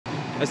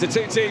As the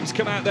two teams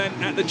come out then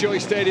at the Joie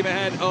Stadium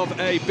ahead of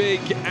a big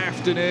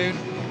afternoon.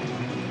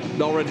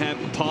 Lauren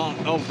Hemp, part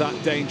of that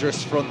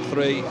dangerous front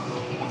three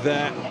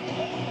there,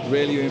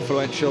 really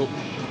influential.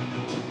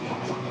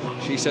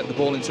 She set the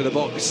ball into the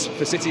box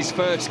for City's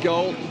first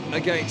goal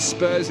against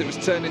Spurs. It was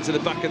turned into the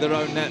back of their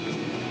own net.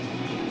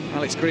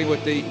 Alex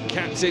Greenwood, the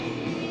captain,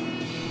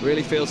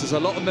 really feels there's a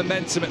lot of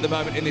momentum at the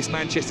moment in this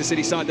Manchester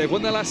City side. They've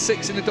won their last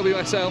 6 in the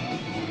WSL.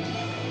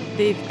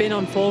 They've been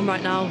on form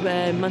right now.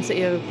 Man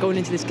City are going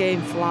into this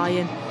game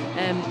flying.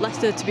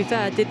 Leicester, to be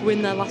fair, did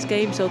win their last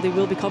game, so they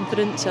will be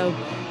confident. So,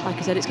 like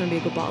I said, it's going to be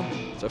a good battle.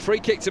 So, free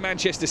kick to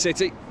Manchester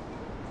City.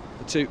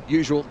 The two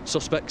usual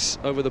suspects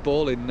over the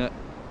ball in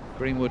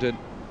Greenwood and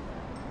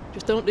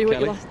just don't do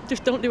Kelly.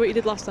 what you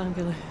did last time,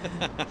 Kelly.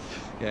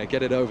 Yeah,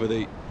 get it over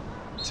the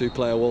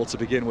two-player wall to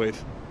begin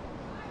with.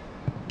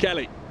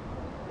 Kelly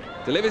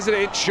delivers it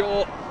in.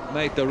 Shaw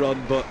made the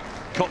run, but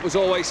Kopp was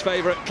always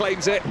favourite,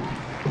 claims it.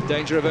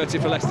 Danger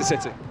averted for Leicester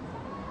City.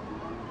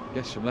 I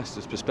guess from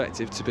Leicester's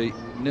perspective, to be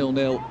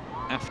 0-0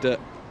 after a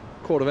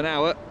quarter of an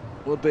hour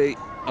would be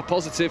a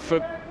positive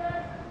from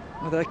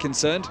where they're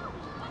concerned.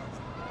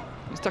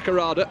 It's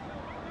Takarada.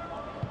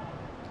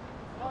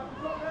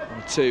 One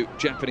of 2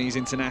 Japanese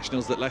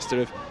internationals that Leicester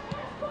have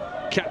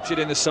captured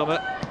in the summer,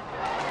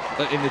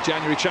 in the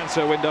January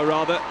transfer window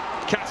rather.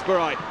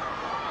 Kasparaj.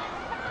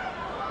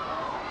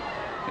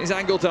 Here's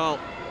Angeldal.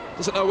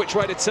 Doesn't know which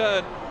way to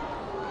turn.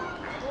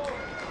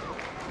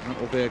 That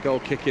will be a goal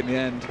kick in the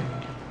end.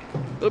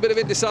 A little bit of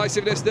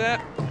indecisiveness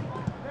there.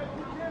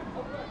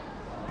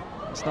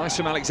 It's nice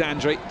from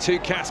Alexandri to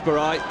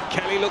Kasparaj.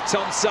 Kelly looked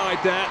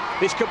onside there.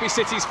 This could be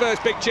City's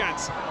first big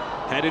chance.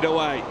 Headed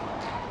away.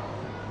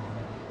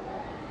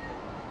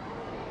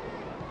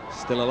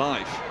 Still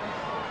alive.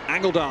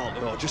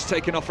 Angeldal, just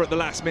taken off at the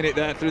last minute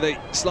there through the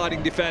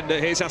sliding defender.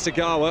 Here's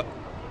Hasegawa.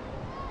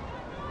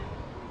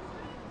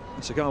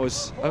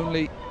 Hasegawa's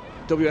only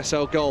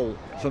WSL goal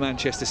for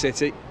Manchester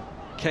City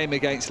came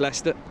against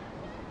Leicester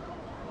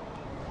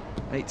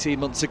 18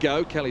 months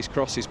ago. Kelly's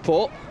cross is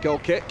poor. Goal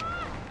kick.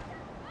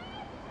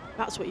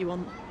 That's what you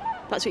want.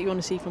 That's what you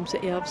want to see from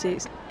City.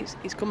 Obviously,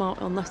 it's come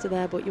out on Leicester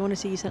there, but you want to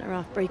see your centre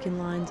half breaking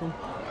lines. And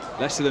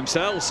Leicester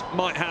themselves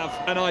might have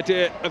an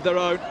idea of their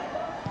own.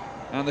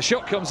 And the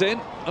shot comes in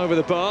over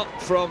the bar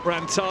from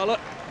Rantala.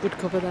 Good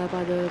cover there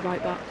by the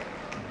right back.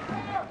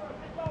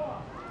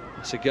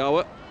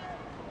 Hasegawa.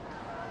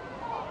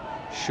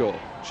 Shaw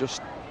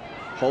just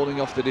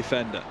holding off the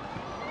defender.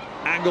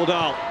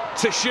 Angeldal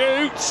to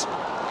shoot.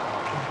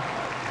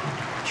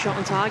 Shot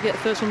on target,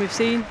 first one we've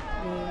seen.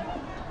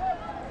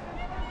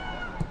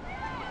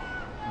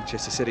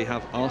 Manchester City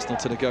have Arsenal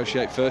to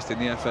negotiate first in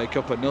the FA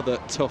Cup. Another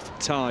tough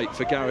tie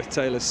for Gareth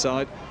Taylor's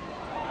side.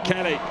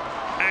 Kelly,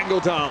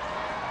 Angeldal,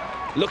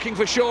 looking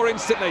for Shaw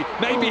instantly.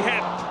 Maybe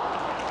Hemp.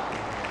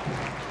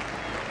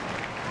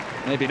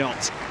 Maybe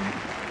not.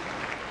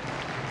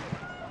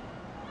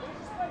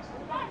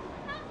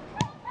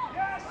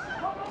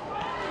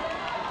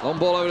 Long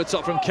ball over the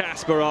top from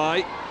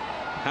Kasparaj.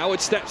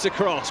 Howard steps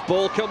across.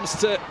 Ball comes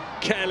to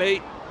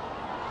Kelly.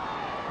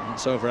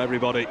 That's over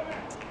everybody.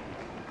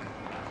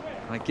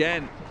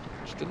 Again,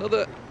 just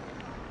another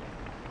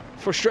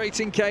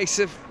frustrating case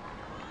of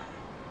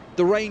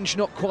the range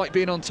not quite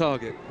being on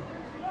target.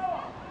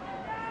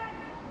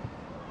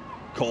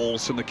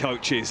 Calls from the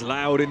coaches,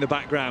 loud in the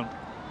background.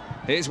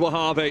 Here's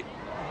Wahabi.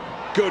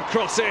 Good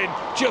cross in,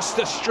 just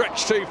a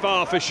stretch too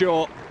far for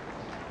Shaw.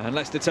 And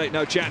Leicester take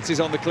no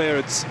chances on the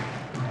clearance.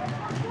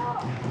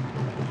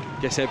 I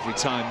guess every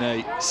time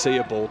they see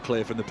a ball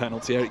clear from the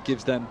penalty area, it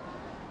gives them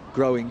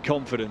growing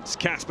confidence.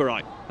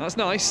 Kasparaj, that's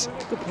nice.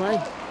 Good play.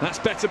 That's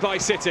better by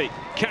City.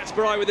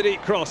 Kasparaj with a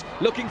deep cross,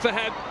 looking for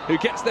Hemp, who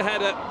gets the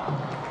header,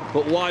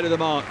 but wide of the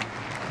mark.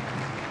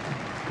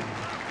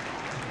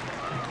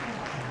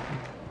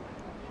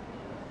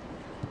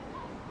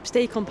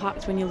 Stay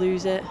compact when you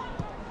lose it.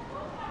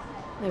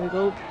 There we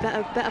go.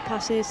 Better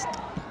passes.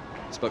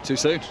 Spoke too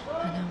soon.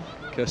 I know.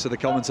 Curse of the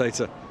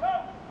commentator.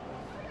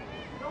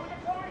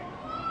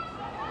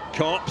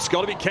 Kopp's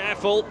got to be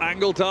careful.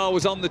 Angeldal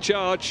was on the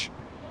charge.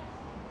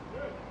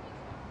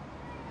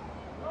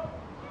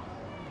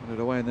 Put it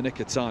away in the nick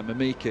of time.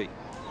 Mamiki.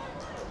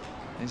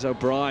 Here's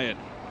O'Brien.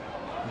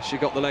 She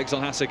got the legs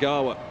on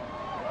Hasegawa.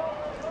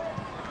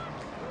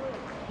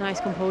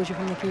 Nice composure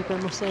from the keeper,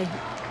 I must say.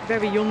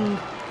 Very young,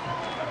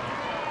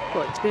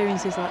 but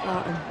experiences like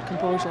that and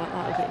composure like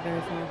that will get you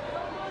very far.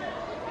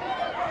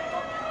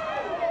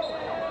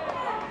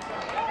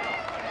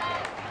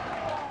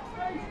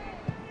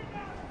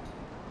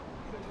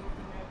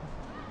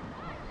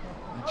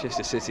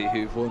 Manchester City,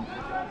 who've won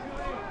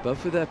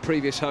both of their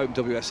previous home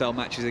WSL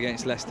matches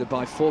against Leicester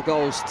by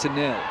 4-0.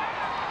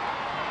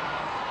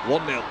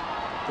 1-0.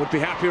 Would be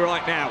happy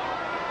right now.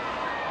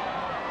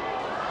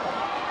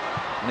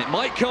 And it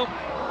might come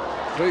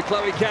through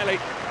Chloe Kelly.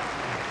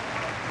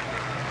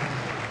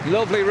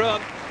 Lovely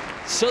run.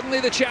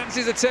 Suddenly the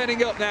chances are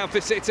turning up now for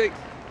City.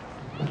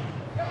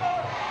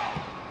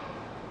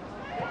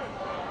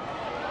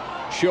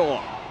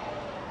 Shaw.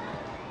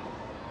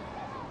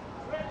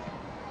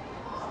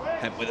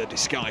 Hemp with a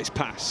disguised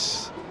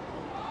pass.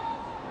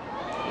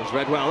 It was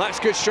read well. That's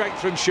good strength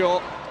from Shaw.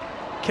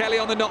 Kelly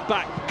on the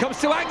knockback. Comes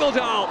to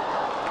Angledal.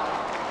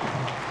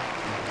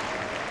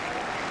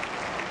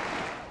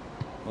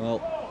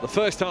 Well, the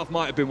first half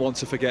might have been one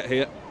to forget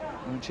here.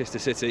 Manchester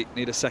City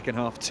need a second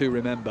half to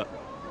remember.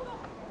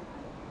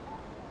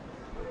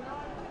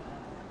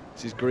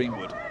 This is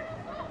Greenwood.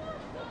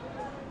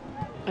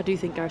 I do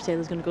think Gareth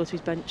Taylor's going to go to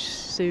his bench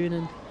soon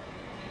and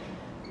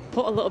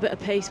put a little bit of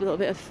pace, a little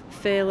bit of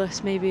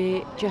fearless,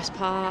 maybe Jess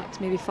Parks,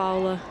 maybe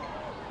Fowler.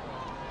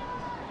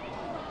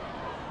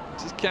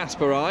 This is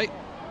Kasparai.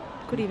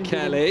 Could even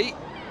Kelly.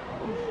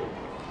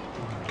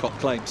 Cop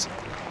claims.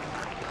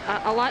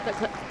 I like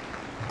that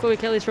Chloe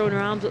Kelly's throwing her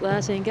arms up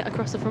there saying get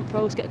across the front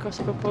post, get across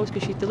the front post,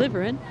 because she's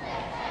delivering.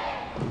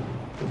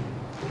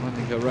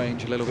 Finding her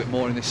range a little bit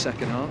more in this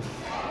second half.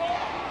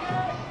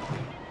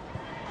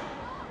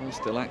 All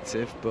still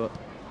active, but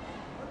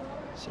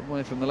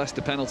somewhere from the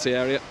Leicester penalty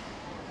area.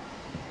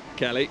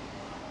 Kelly.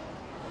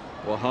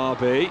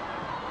 Wahabi.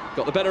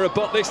 Got the better of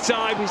Bott this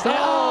time. He's there.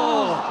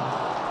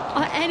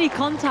 Oh! Any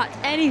contact,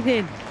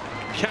 anything.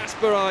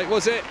 Kasparai,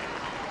 was it?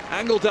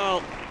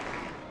 Angledal.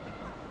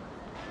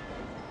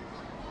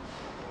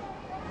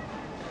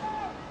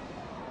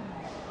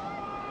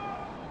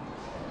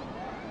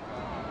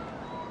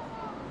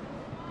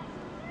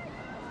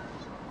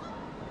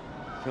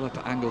 Philip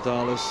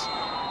Angledal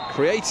has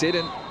created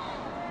and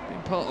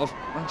been part of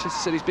Manchester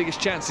City's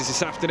biggest chances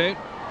this afternoon.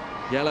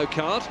 Yellow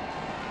card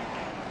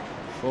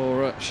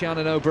for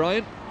Shannon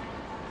O'Brien.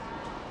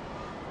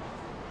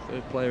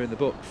 Third player in the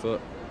book for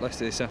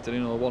Leicester this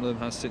afternoon, or one of them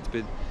has since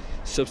been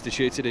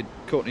substituted in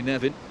Courtney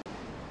Nevin.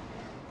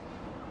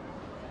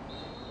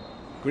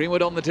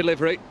 Greenwood on the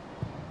delivery.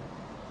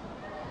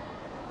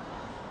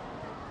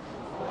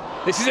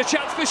 This is a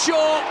chance for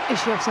Shaw.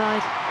 Is she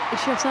offside?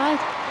 Is she offside?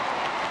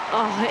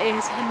 Oh, it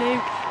is.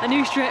 I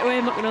knew straight away,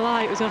 I'm not going to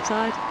lie, it was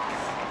offside.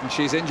 And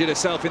she's injured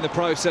herself in the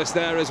process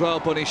there as well,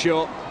 Bunny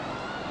Shaw.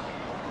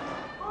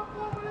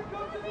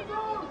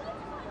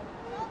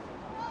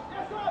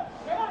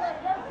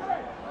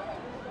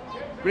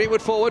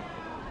 Greenwood forward.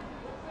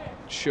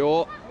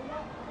 Shaw.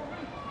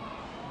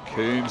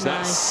 Coombs,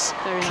 nice.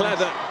 that's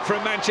clever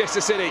from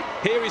Manchester City.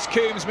 Here is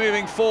Coombs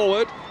moving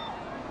forward.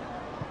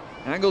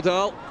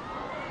 Angledal.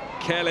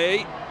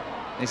 Kelly.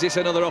 Is this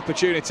another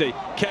opportunity?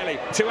 Kelly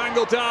to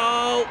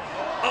Angledal.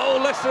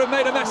 Oh, Leicester have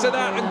made a mess of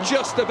that and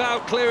just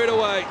about clear it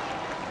away.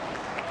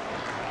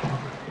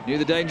 Knew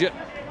the danger.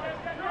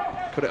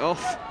 Cut it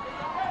off.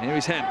 Here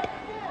is Hemp.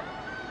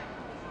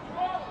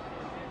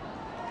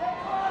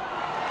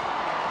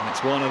 And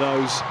it's one of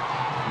those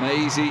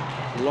Maisie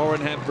Lauren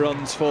Hemp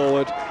runs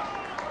forward.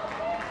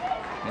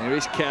 Here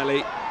is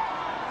Kelly.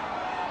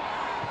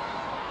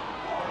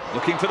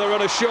 Looking for the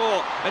run of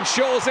Shaw, and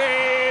Shaw's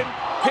in.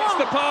 Hits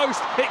the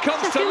post. It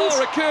comes to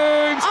Laura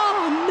Coombs.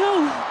 Oh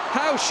no!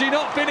 How's she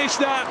not finished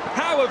that?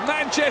 How have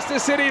Manchester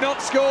City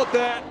not scored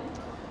there?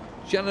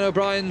 Shannon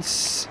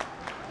O'Brien's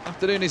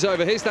afternoon is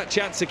over. Here's that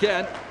chance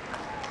again.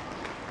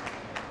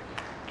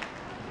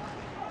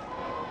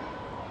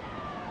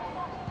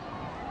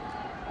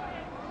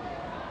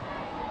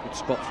 Good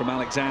spot from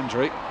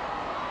Alexandri.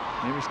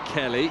 Here is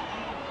Kelly.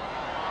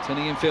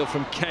 Turning infield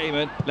from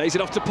Cayman. Lays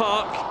it off to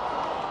Park.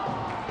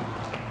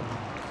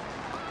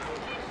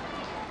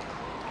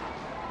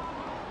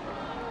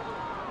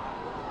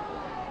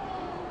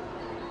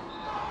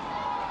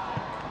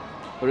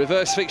 A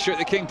reverse fixture at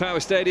the King Power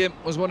Stadium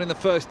was won in the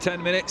first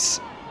 10 minutes.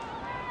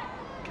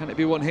 Can it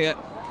be won here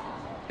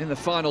in the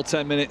final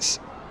 10 minutes?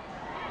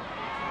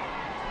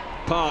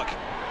 Park.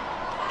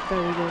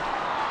 Very good.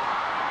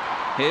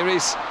 Here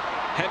is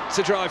Hemp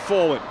to drive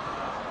forward.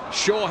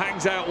 Shaw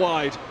hangs out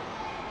wide.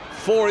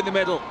 Four in the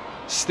middle.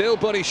 Still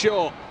Bunny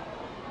Shaw.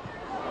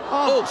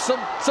 Oh, some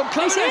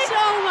cleverness.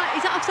 Oh my,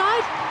 is that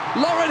offside?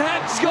 Lauren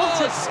Hemp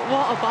scores.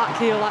 What a back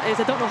heel that is.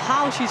 I don't know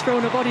how she's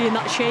thrown her body in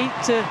that shape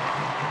to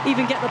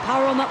even get the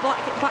power on that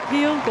back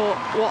heel, but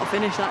what a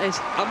finish that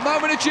is. A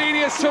moment of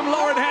genius from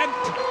Lauren Hemp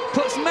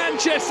puts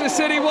Manchester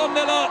City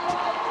 1-0 up.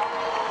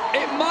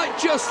 It might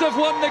just have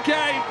won the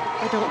game.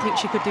 I don't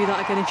think she could do that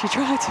again if she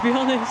tried, to be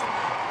honest.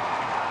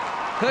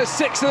 Her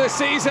sixth of the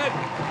season,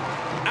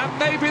 and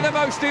maybe the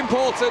most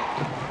important.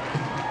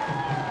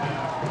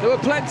 There were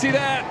plenty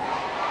there.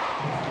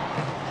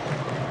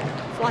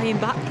 Flying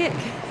back kick.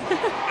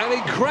 An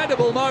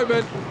incredible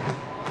moment.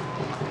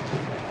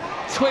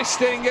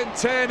 Twisting and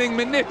turning,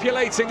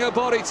 manipulating her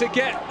body to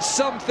get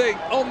something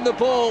on the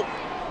ball.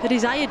 The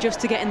desire just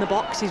to get in the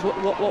box is what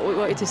we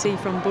wanted to see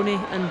from Bunny,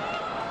 and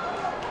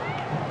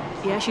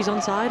yeah, she's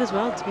onside as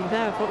well, to be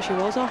fair. I thought she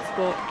was off,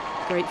 but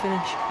great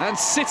finish. And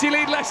City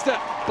lead Leicester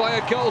by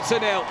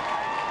 1-0.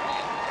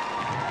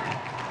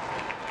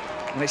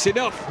 And it's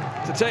enough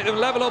to take them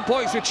level on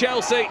points with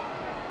Chelsea,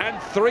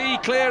 and 3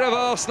 clear of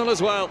Arsenal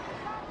as well.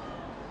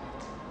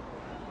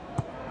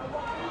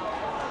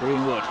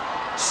 Greenwood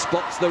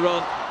spots the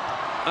run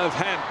of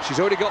Hemp. She's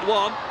already got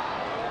one.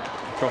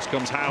 Cross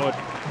comes Howard.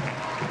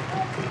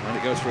 And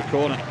it goes for a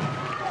corner.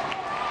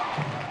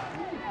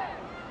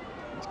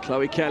 It's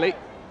Chloe Kelly.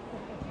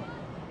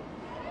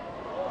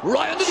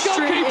 Right under the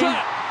goalkeeper,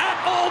 and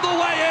all the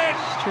way in.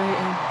 Straight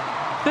in.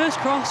 First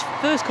cross,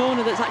 first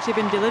corner that's actually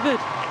been delivered.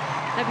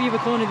 Every other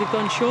corner they've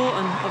gone short,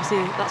 and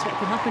obviously that's what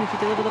can happen if you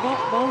deliver the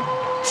ball.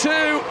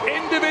 Two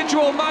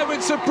individual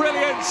moments of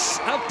brilliance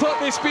have put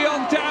this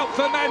beyond doubt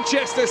for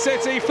Manchester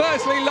City.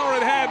 Firstly,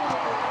 Lauren Hemp,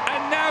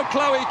 and now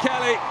Chloe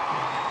Kelly.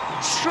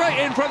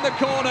 Straight in from the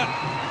corner.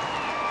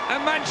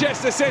 And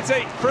Manchester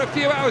City, for a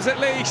few hours at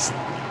least,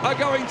 are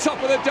going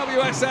top of the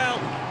WSL.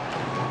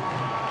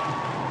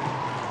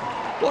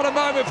 What a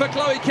moment for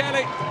Chloe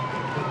Kelly.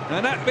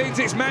 And that means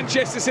it's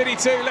Manchester City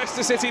 2,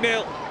 Leicester City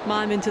 0.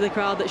 Mime into the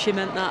crowd that she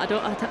meant that. I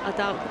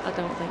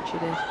don't think she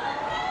did.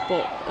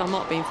 But I'm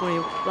not being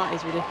funny, that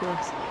is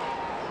ridiculous.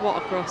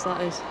 What a cross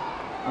that is.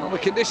 Well, the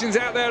conditions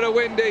out there are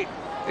windy.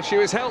 If she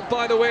was helped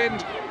by the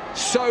wind,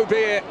 so be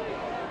it.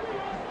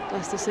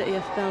 Leicester City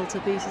have fell to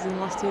pieces in the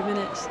last 2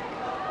 minutes.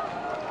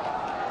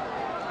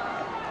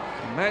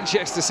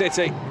 Manchester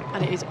City.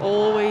 And it is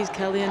always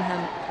Kelly and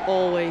Hemp,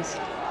 always.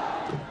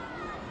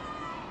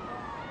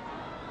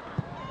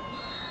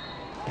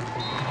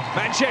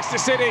 Manchester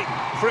City,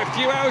 for a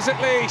few hours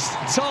at least,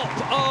 top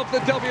of the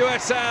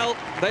WSL.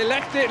 They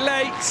left it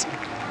late,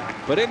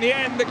 but in the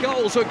end, the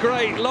goals were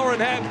great. Lauren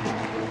Hemp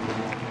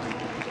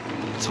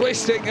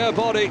twisting her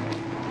body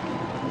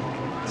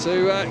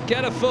to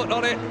get a foot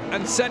on it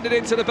and send it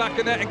into the back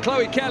of net. And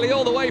Chloe Kelly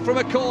all the way from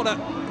a corner.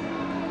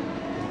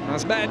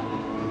 As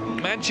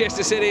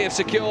Manchester City have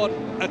secured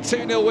a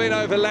 2-0 win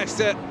over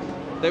Leicester.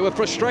 They were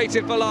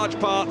frustrated for large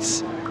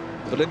parts,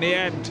 but in the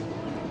end,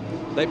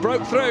 they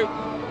broke through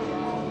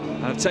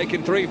and have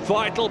taken 3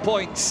 vital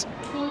points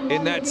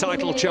in their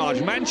title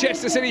charge.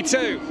 Manchester City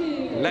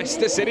 2,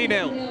 Leicester City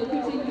 0.